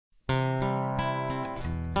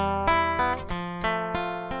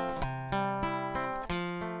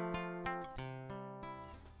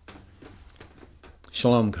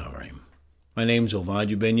Shalom Karim. My name's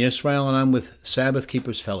Ovadia Ben Yisrael, and I'm with Sabbath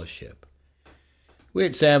Keepers Fellowship. We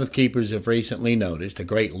at Sabbath Keepers have recently noticed a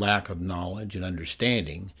great lack of knowledge and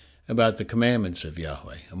understanding about the commandments of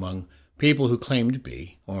Yahweh among people who claim to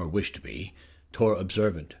be, or wish to be, Torah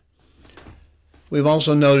observant. We've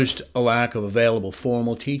also noticed a lack of available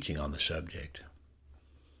formal teaching on the subject.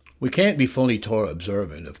 We can't be fully Torah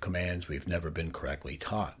observant of commands we've never been correctly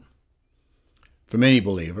taught. For many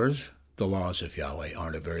believers, the laws of Yahweh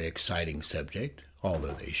aren't a very exciting subject,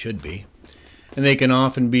 although they should be, and they can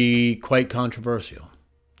often be quite controversial.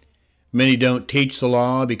 Many don't teach the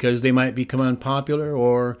law because they might become unpopular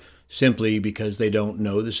or simply because they don't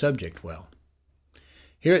know the subject well.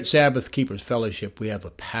 Here at Sabbath Keepers Fellowship, we have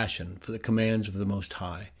a passion for the commands of the Most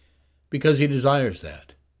High because He desires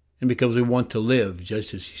that, and because we want to live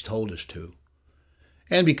just as He's told us to,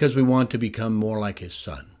 and because we want to become more like His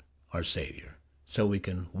Son, our Savior, so we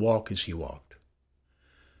can walk as He walked.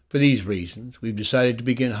 For these reasons, we've decided to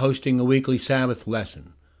begin hosting a weekly Sabbath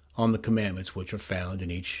lesson on the commandments which are found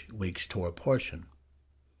in each week's Torah portion.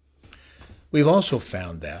 We've also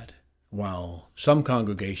found that, while some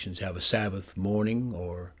congregations have a Sabbath morning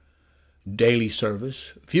or daily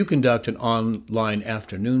service, few conduct an online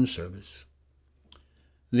afternoon service.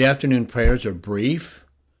 The afternoon prayers are brief,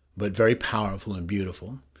 but very powerful and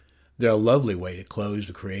beautiful. They're a lovely way to close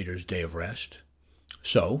the Creator's day of rest.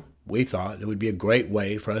 So, we thought it would be a great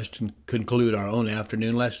way for us to conclude our own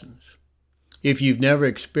afternoon lessons. If you've never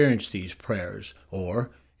experienced these prayers, or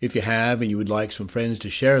if you have and you would like some friends to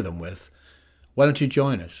share them with, why don't you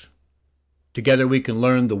join us? Together we can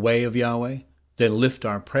learn the way of Yahweh, then lift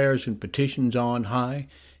our prayers and petitions on high,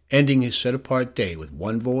 ending His set-apart day with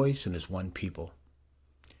one voice and as one people.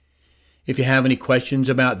 If you have any questions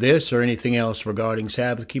about this or anything else regarding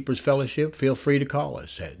Sabbath Keepers Fellowship, feel free to call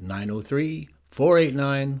us at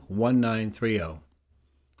 903-489-1930.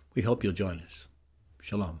 We hope you'll join us.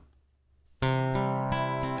 Shalom.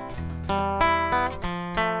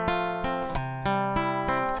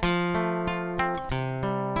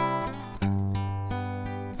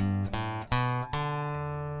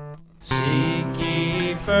 Seek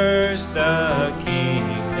ye first the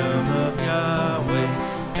kingdom of Yahweh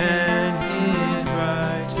and His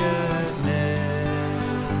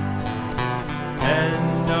righteousness,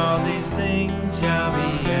 and all these things shall be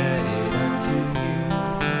added unto you.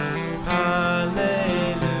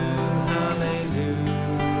 Hallelujah, hallelujah.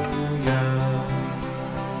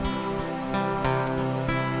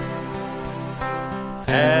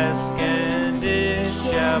 Ask and it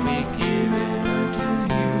shall be given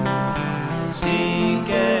unto you. Seek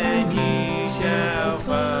and ye shall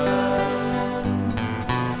find.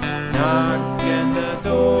 Knock